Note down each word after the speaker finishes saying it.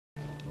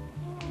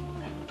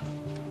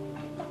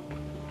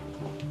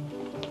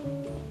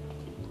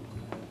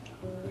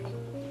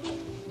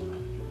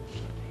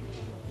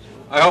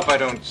I hope I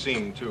don't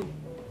seem too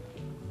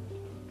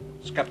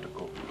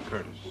skeptical,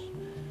 Curtis.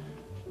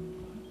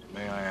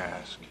 May I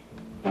ask,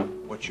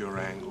 what's your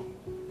angle?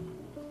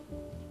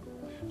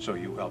 So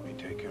you help me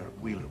take care of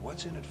Wheeler.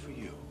 What's in it for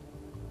you?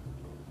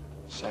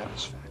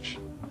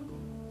 Satisfaction.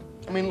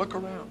 I mean, look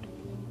around.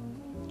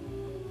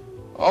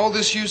 All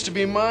this used to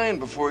be mine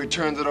before he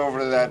turned it over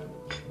to that...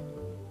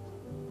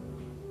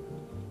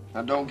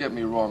 Now, don't get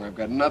me wrong. I've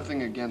got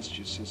nothing against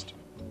your sister.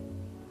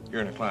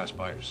 You're in a class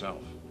by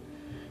yourself.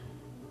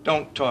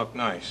 Don't talk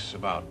nice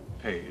about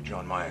Paige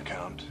on my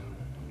account.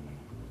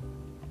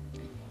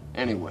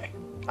 Anyway,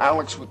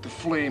 Alex with the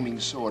flaming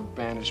sword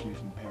banished me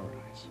from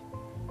paradise.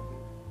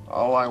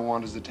 All I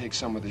want is to take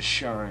some of the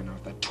shine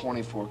off that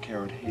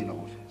 24-karat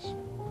halo of his.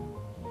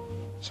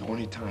 So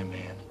anytime,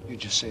 man, you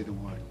just say the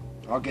word.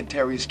 I'll get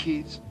Terry's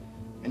keys,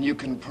 and you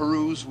can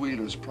peruse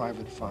Wheeler's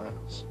private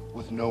files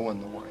with no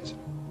one the wiser.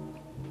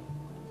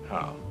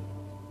 How?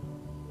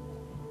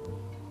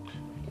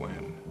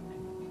 When?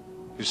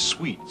 His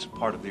suite's a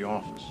part of the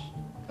office.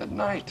 At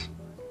night.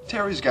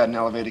 Terry's got an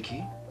elevator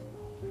key.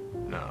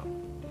 No.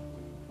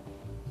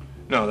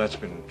 No, that's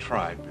been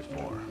tried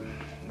before.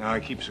 Now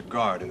he keeps a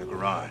guard in the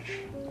garage.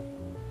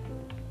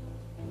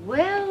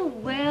 Well,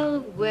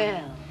 well,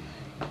 well.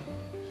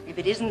 If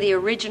it isn't the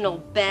original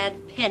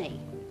Bad Penny.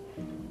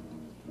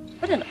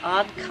 What an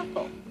odd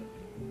couple.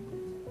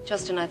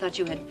 Justin, I thought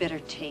you had better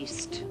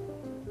taste.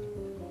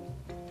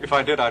 If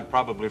I did, I'd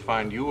probably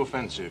find you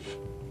offensive.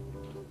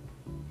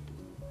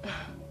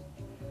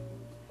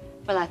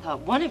 Well, I thought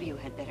one of you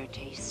had better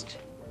taste.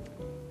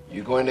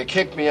 You going to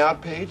kick me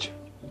out, Paige?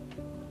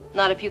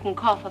 Not if you can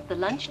cough up the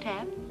lunch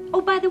tab.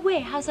 Oh, by the way,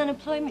 how's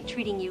unemployment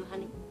treating you,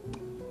 honey?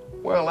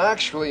 Well,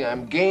 actually,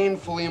 I'm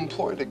gainfully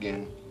employed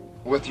again.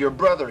 With your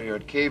brother here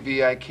at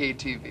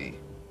KVIK-TV.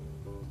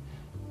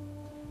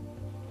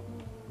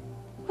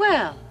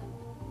 Well,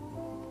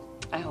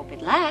 I hope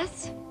it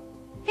lasts.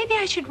 Maybe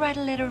I should write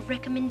a letter of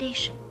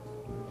recommendation.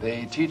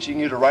 They teaching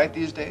you to write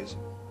these days?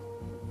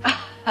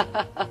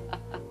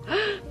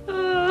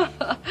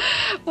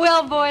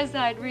 Well, boys,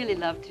 I'd really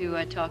love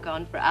to talk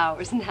on for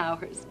hours and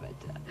hours, but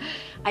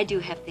I do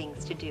have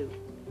things to do.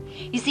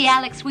 You see,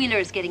 Alex Wheeler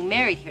is getting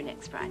married here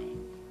next Friday.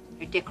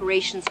 There are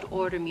decorations to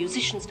order,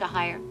 musicians to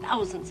hire,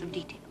 thousands of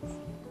details.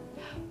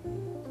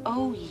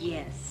 Oh,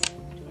 yes. I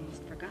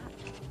almost forgot.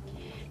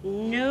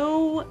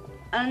 No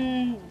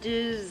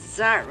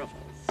undesirables.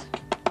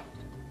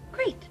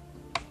 Great.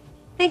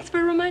 Thanks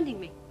for reminding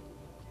me.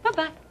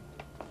 Bye-bye.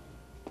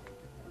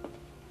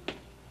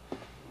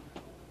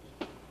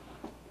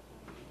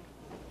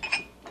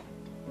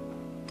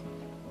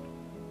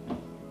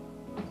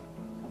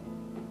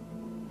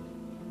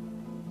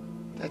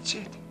 That's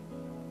it.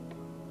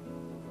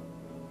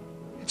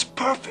 It's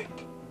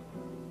perfect.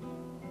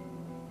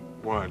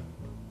 What?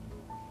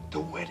 The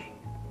wedding.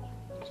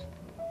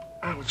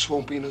 Alex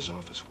won't be in his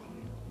office, will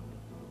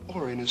he?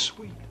 Or in his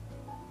suite.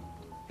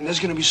 And there's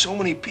gonna be so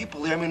many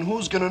people there. I mean,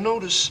 who's gonna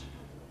notice?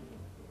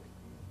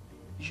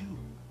 You.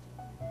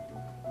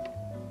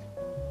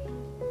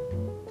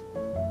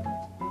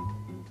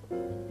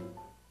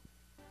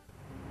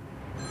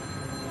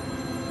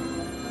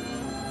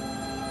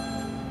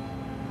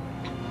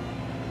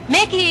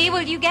 Mickey,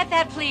 will you get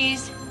that,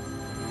 please?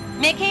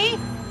 Mickey?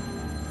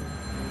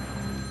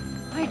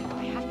 Why do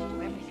I have to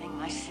do everything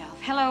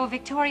myself? Hello,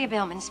 Victoria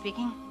Bellman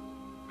speaking.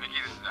 Mickey,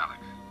 this is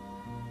Alex.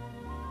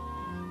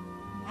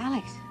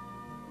 Alex?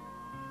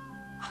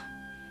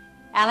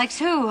 Alex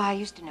who? I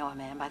used to know a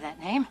man by that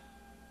name.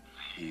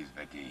 Please,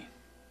 Vicky.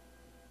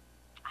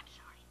 I'm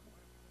sorry.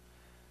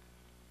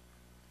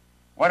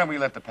 Why don't we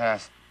let the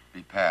past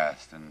be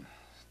past and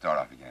start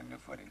off again on new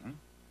footing,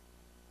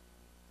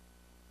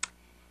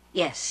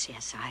 Yes,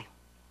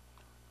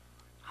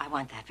 I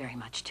want that very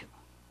much, too.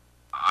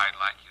 I'd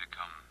like you to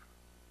come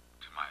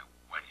to my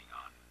wedding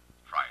on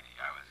Friday.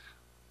 I was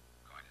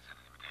going to send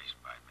an invitation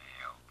by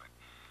mail, but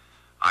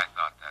I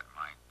thought that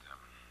might,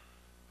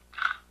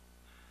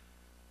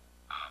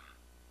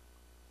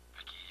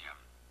 Vicky,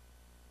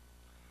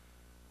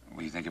 what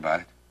do you think about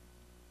it?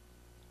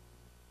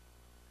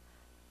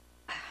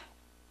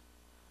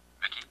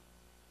 Vicky?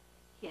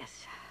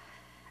 Yes,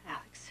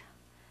 Alex.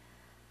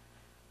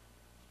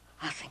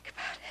 I'll think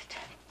about it.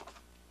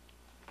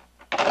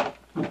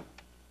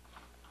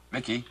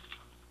 Vicky?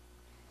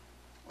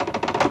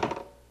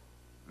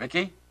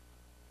 Vicky?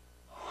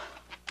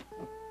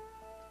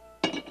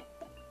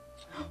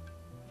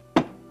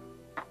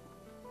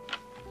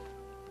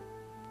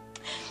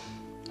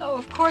 Oh,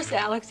 of course,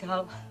 Alex.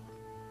 I'll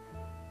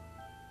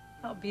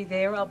be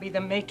there. I'll be the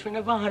matron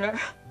of honor.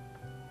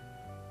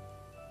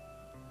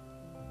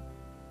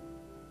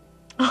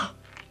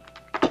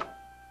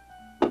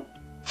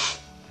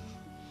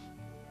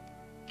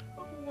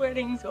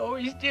 Weddings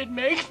always did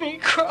make me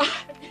cry.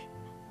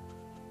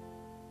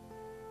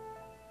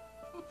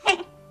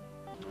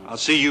 I'll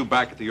see you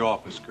back at the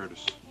office,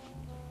 Curtis.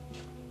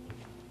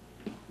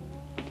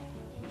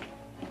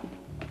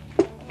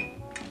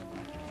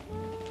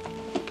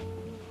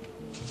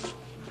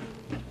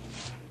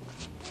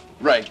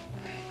 Right.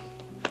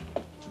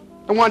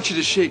 I want you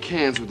to shake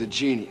hands with a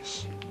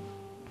genius.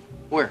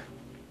 Where?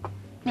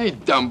 Me,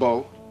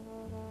 Dumbo.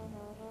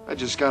 I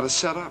just got it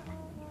set up.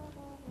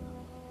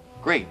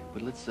 Great,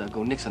 but let's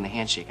go nix on the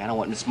handshake. I don't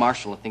want Miss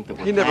Marshall to think that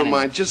we're Hey, never planning-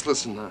 mind. Just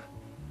listen now.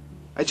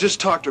 I just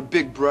talked her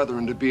big brother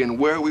into being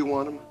where we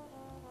want him,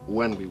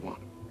 when we want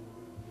him.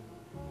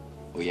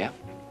 Oh, yeah?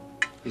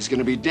 He's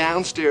gonna be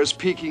downstairs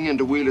peeking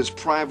into Wheeler's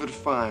private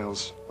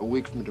files a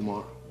week from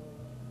tomorrow.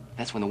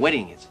 That's when the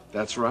wedding is.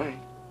 That's right.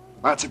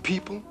 Lots of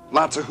people,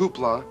 lots of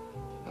hoopla,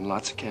 and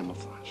lots of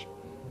camouflage.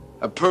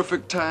 A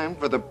perfect time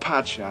for the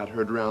potshot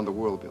heard around the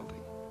world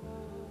building.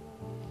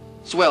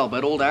 Swell,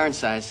 but old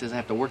Ironside says I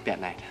have to work that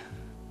night.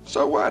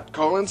 So what?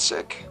 Call in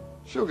sick.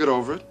 She'll get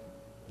over it.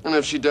 And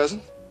if she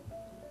doesn't,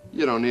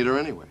 you don't need her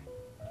anyway.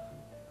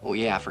 Oh,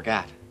 yeah, I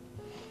forgot.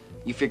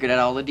 You figured out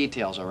all the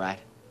details, all right.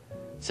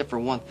 Except for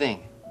one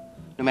thing.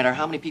 No matter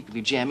how many people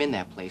you jam in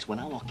that place, when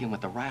I walk in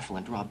with a rifle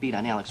and draw a bead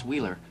on Alex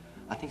Wheeler,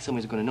 I think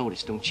somebody's going to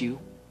notice, don't you?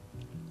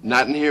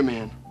 Not in here,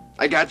 man.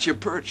 I got your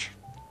perch.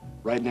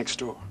 Right next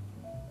door.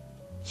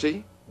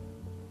 See?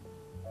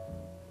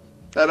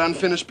 That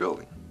unfinished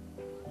building.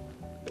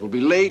 It'll be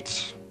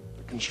late.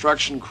 The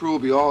construction crew will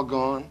be all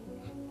gone.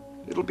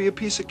 It'll be a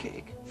piece of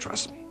cake.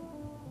 Trust me.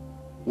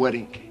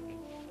 Wedding cake.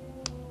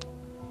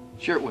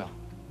 Sure it will.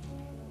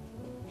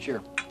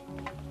 Sure.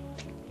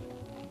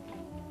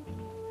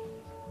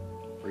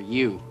 For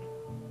you.